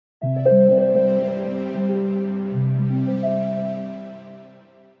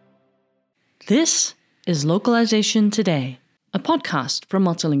This is Localization Today, a podcast from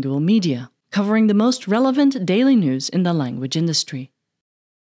Multilingual Media, covering the most relevant daily news in the language industry.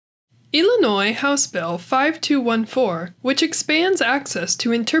 Illinois House Bill 5214, which expands access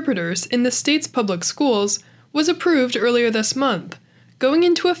to interpreters in the state's public schools, was approved earlier this month, going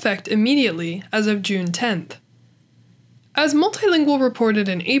into effect immediately as of June 10th. As Multilingual reported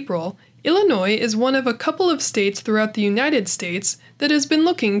in April, Illinois is one of a couple of states throughout the United States that has been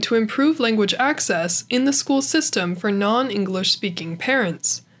looking to improve language access in the school system for non-English speaking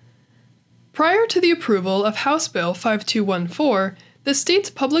parents. Prior to the approval of House Bill 5214, the state's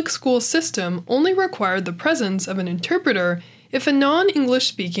public school system only required the presence of an interpreter if a non-English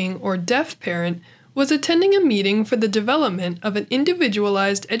speaking or deaf parent was attending a meeting for the development of an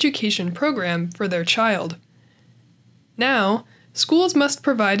individualized education program for their child. Now, schools must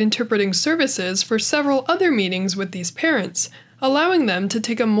provide interpreting services for several other meetings with these parents, allowing them to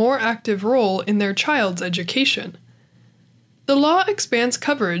take a more active role in their child's education. The law expands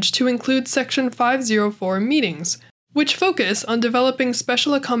coverage to include Section 504 meetings, which focus on developing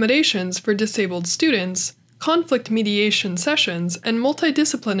special accommodations for disabled students, conflict mediation sessions, and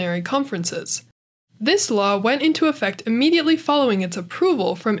multidisciplinary conferences. This law went into effect immediately following its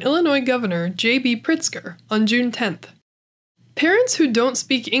approval from Illinois Governor J.B. Pritzker on June 10th. Parents who don't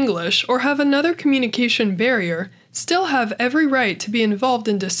speak English or have another communication barrier still have every right to be involved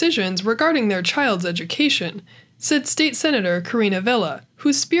in decisions regarding their child's education, said State Senator Karina Villa, who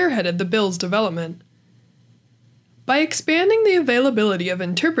spearheaded the bill's development. By expanding the availability of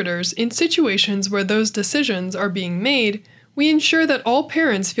interpreters in situations where those decisions are being made, we ensure that all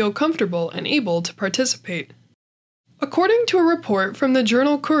parents feel comfortable and able to participate. According to a report from the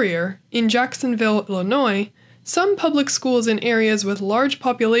Journal Courier, in Jacksonville, Illinois, some public schools in areas with large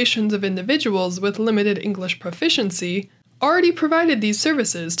populations of individuals with limited English proficiency already provided these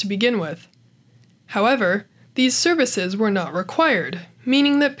services to begin with. However, these services were not required,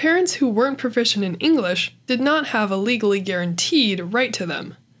 meaning that parents who weren't proficient in English did not have a legally guaranteed right to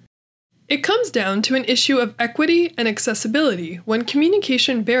them. It comes down to an issue of equity and accessibility when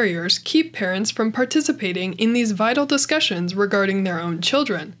communication barriers keep parents from participating in these vital discussions regarding their own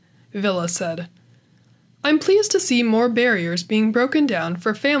children, Villa said. I'm pleased to see more barriers being broken down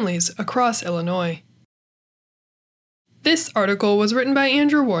for families across Illinois. This article was written by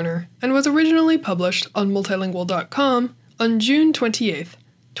Andrew Warner and was originally published on multilingual.com on June 28,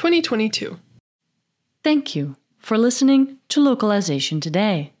 2022. Thank you for listening to Localization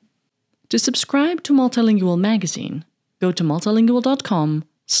Today. To subscribe to Multilingual magazine, go to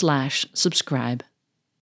multilingual.com/subscribe.